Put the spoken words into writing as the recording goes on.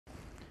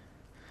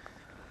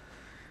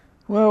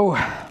Well,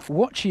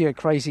 watch you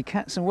crazy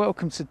cats and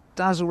welcome to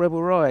Dazzle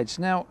Rebel Rides.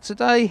 Now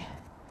today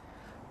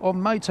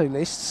on Moto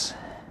Lists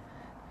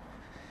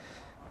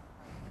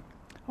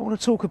I want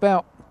to talk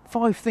about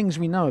 5 things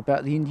we know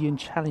about the Indian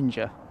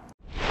Challenger.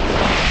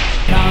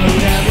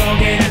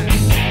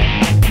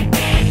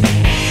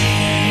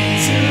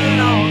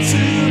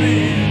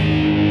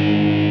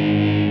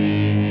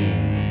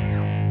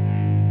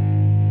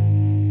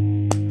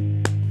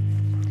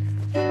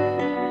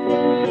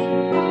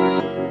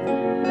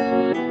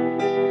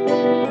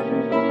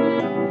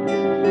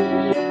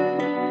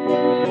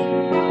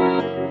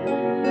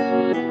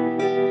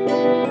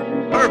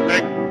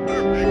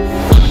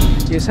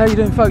 Yes, how you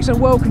doing folks, and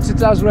welcome to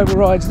Dazzle Rebel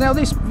Rides. Now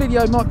this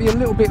video might be a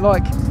little bit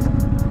like,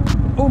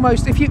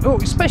 almost,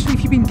 especially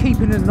if you've been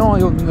keeping an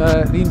eye on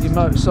the Indian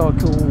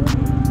motorcycle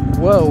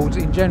world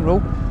in general,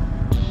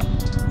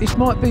 this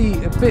might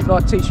be a bit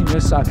like teaching you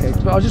a suck egg,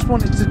 but I just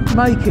wanted to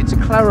make it to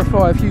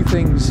clarify a few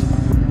things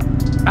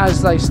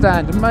as they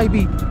stand and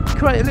maybe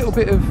create a little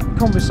bit of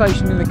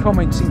conversation in the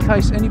comments in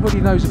case anybody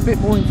knows a bit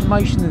more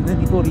information than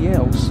anybody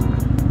else.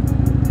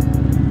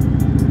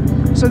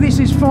 So this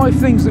is 5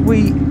 things that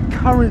we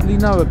currently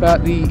know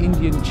about the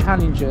Indian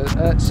Challenger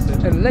that's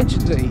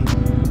allegedly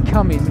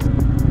coming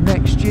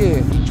next year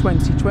in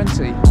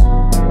 2020.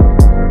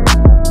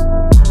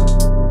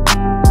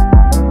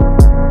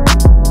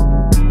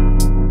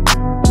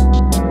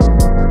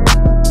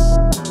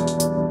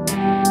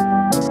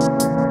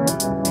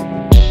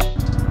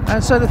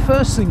 And so the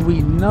first thing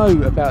we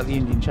know about the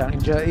Indian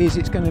Challenger is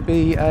it's going to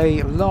be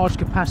a large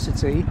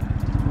capacity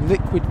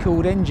liquid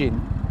cooled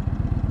engine.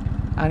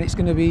 And it's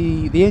going to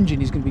be, the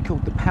engine is going to be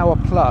called the Power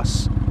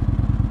Plus,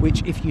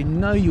 which, if you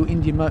know your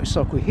Indian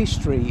motorcycle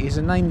history, is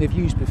a name they've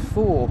used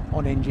before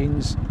on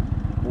engines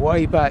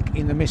way back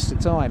in the mist of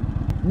time.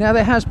 Now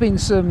there has been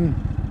some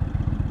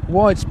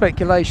wide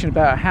speculation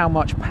about how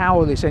much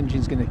power this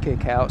engine's going to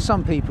kick out.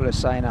 Some people are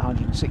saying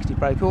 160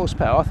 brake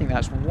horsepower. I think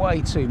that's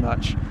way too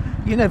much.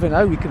 You never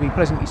know, we could be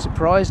pleasantly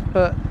surprised,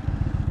 but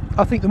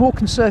I think the more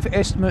conservative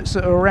estimates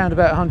that are around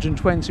about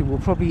 120 will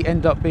probably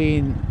end up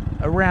being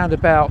around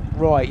about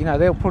right. You know,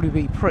 they'll probably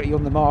be pretty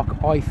on the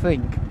mark, I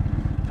think,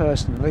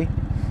 personally.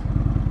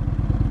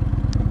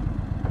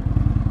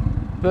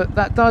 But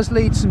that does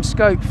lead some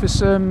scope for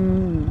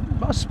some,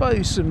 I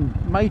suppose, some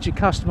major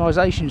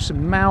customization,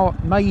 some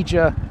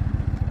major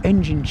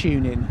engine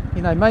tuning.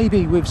 You know,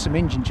 maybe with some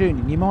engine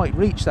tuning you might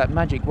reach that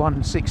magic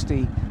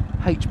 160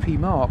 HP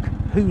mark,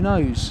 who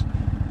knows.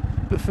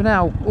 But for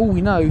now, all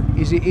we know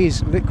is it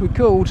is liquid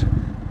cooled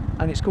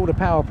and it's called a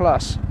Power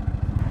Plus.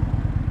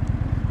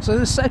 So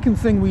the second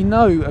thing we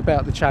know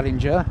about the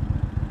Challenger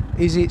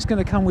is it's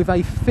going to come with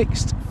a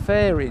fixed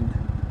fairing.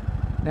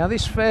 Now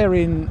this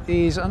fairing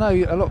is, I know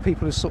a lot of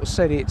people have sort of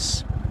said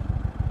it's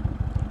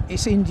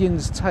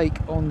Indian's take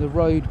on the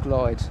road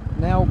glide.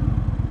 Now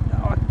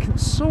I can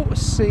sort of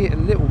see it a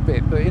little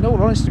bit, but in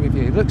all honesty with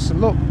you, it looks a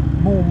lot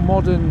more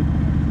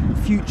modern,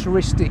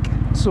 futuristic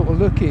sort of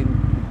looking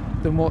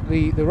than what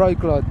the road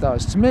glide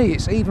does. To me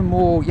it's even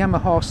more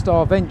Yamaha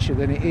Star Venture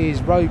than it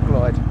is road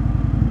glide.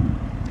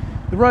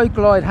 The Road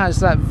Glide has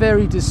that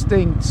very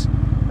distinct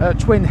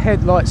twin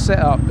headlight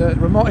setup that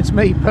reminds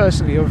me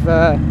personally of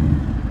a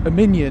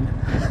Minion,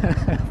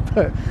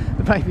 but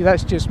maybe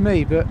that's just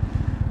me. But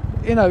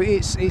you know,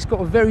 it's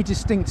got a very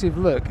distinctive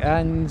look,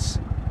 and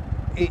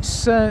it's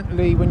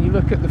certainly, when you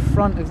look at the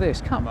front of this,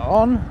 come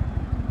on,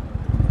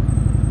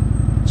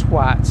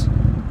 twat.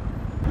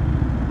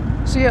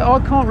 So yeah, I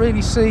can't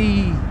really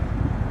see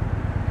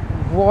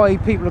why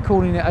people are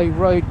calling it a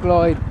Road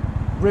Glide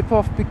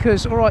rip-off,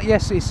 because alright,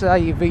 yes, it's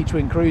a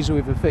V-twin cruiser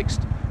with a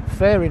fixed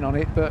fairing on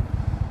it, but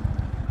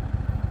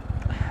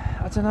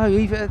I don't know,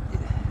 even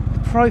the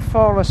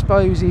profile I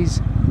suppose is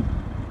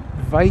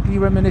vaguely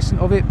reminiscent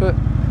of it, but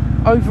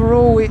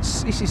overall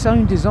it's its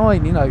own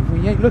design. You know,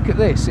 when you look at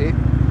this,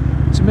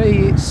 to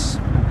me it's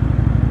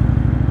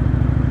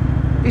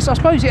I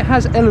suppose it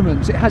has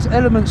elements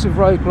of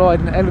Road Glide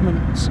and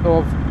elements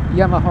of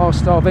Yamaha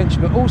Star Venture,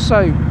 but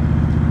also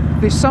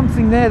there's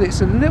something there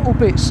that's a little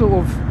bit sort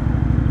of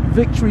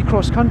Victory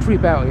cross country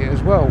about it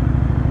as well.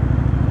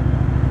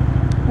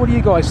 What do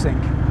you guys think?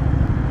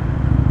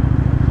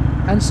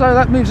 And so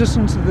that moves us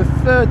on to the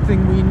third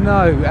thing we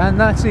know, and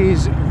that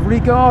is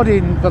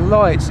regarding the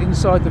lights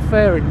inside the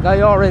fairing.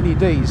 They are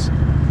LEDs.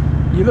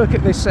 You look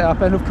at this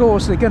setup and of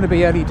course they're going to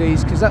be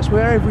LEDs because that's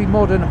where every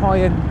modern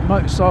high-end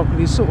motorcycle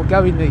is sort of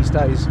going these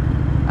days.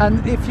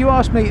 And if you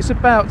ask me, it's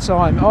about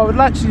time. I would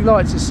actually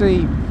like to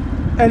see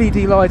LED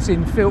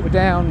lighting filter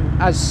down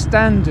as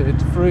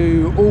standard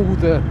through all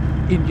the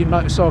Indian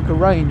motorcycle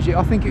range.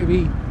 I think it would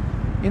be,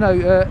 you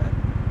know,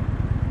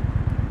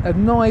 a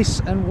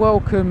nice and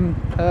welcome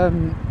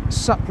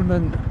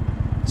supplement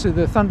to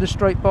the Thunder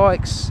Straight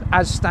bikes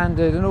as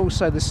standard, and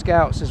also the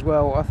Scouts as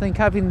well. I think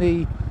having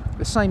the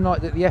same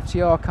light that the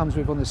FTR comes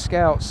with on the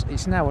Scouts,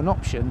 it's now an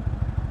option,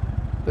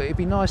 but it'd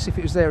be nice if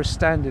it was there as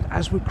standard,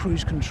 as with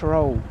cruise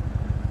control.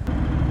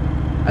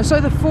 And so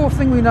the fourth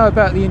thing we know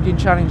about the Indian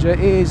Challenger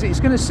is it's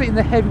going to sit in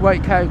the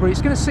heavyweight category,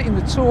 it's going to sit in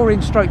the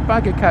touring stroke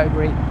bagger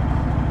category.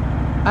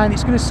 and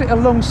it's going to sit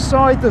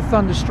alongside the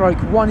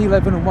Thunderstroke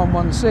 111 and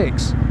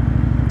 116.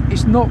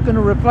 It's not going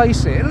to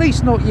replace it, at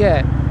least not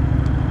yet.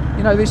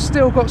 You know, there's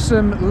still got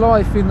some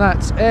life in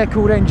that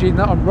air-cooled engine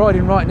that I'm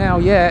riding right now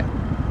yet,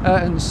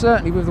 and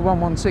certainly with the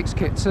 116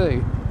 kit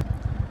too.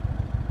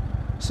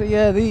 So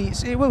yeah,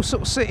 it will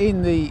sort of sit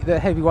in the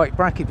heavyweight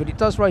bracket, but it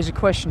does raise a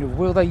question of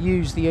will they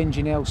use the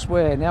engine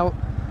elsewhere. Now,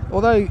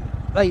 although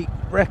they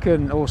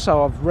reckon, or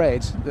so I've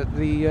read, that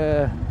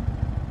the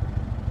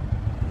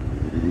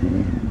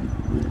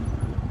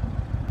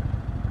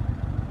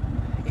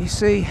you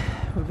see,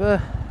 with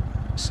a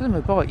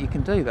slimmer bike you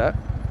can do that.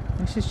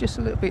 This is just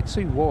a little bit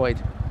too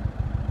wide.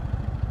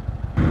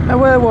 Now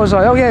where was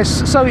I? Oh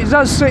yes, so it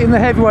does sit in the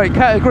heavyweight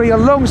category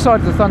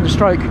alongside the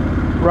Thunderstroke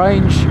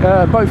range,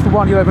 both the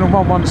 111 and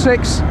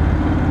 116.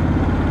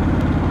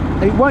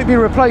 It won't be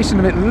replacing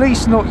them, at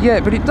least not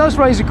yet, but it does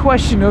raise a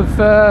question of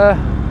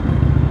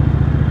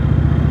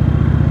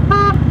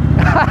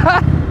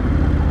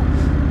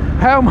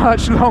how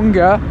much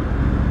longer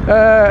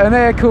an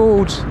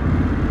air-cooled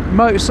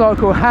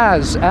motorcycle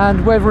has,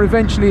 and whether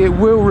eventually it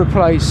will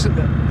replace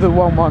the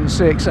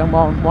 116 and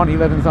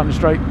 111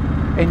 Thunderstroke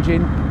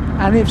engine,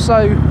 and if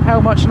so, how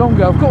much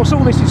longer. Of course,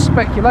 all this is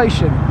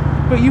speculation,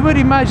 but you would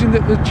imagine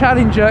that the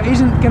Challenger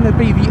isn't going to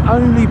be the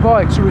only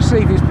bike to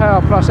receive this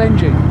Power Plus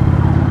engine.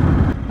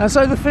 And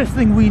so the fifth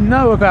thing we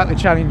know about the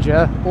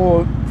Challenger,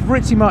 or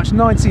pretty much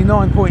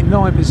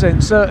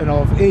 99.9% certain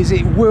of, is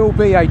it will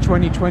be a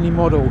 2020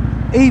 model.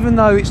 Even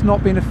though it's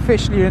not been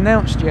officially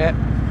announced yet,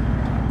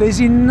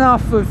 there's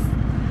enough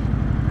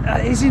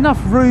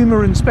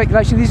rumour and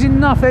speculation, there's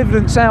enough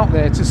evidence out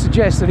there to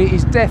suggest that it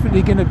is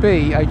definitely going to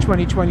be a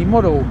 2020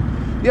 model.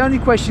 The only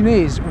question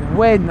is,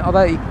 when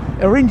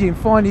are Indian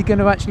finally going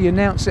to actually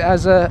announce it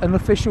as an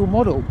official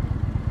model?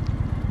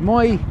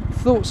 My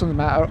thoughts on the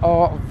matter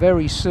are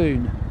very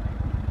soon.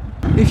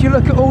 If you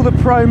look at all the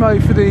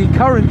promo for the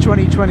current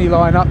 2020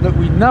 lineup that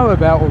we know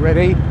about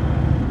already,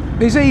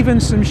 there's even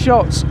some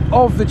shots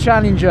of the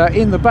Challenger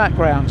in the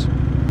background.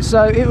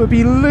 So it would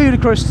be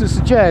ludicrous to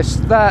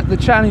suggest that the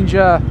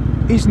Challenger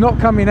is not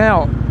coming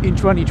out in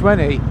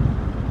 2020.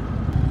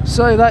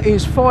 So that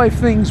is 5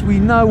 things we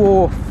know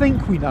or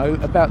think we know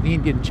about the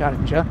Indian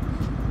Challenger.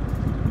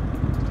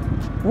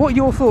 What are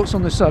your thoughts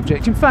on the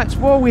subject? In fact,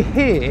 while we're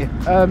here,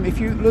 if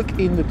you look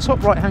in the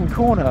top right hand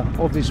corner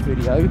of this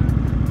video,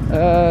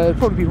 it'll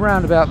probably be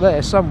round about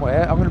there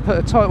somewhere, I'm going to put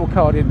a title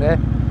card in there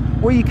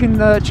where you can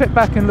check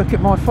back and look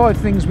at my 5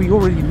 things we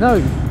already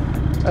know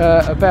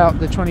about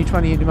the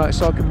 2020 Indian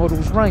motorcycle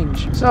models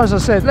range. So as I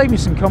said, leave me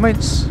some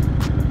comments,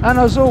 and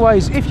as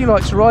always, if you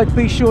like to ride,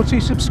 be sure to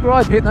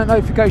subscribe, hit that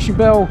notification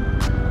bell,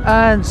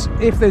 and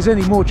if there's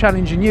any more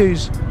Challenger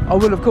news, I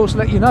will of course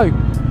let you know.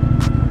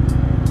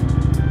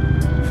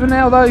 For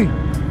now though,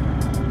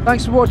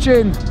 thanks for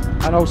watching,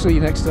 and I'll see you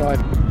next time.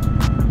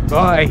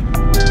 Bye.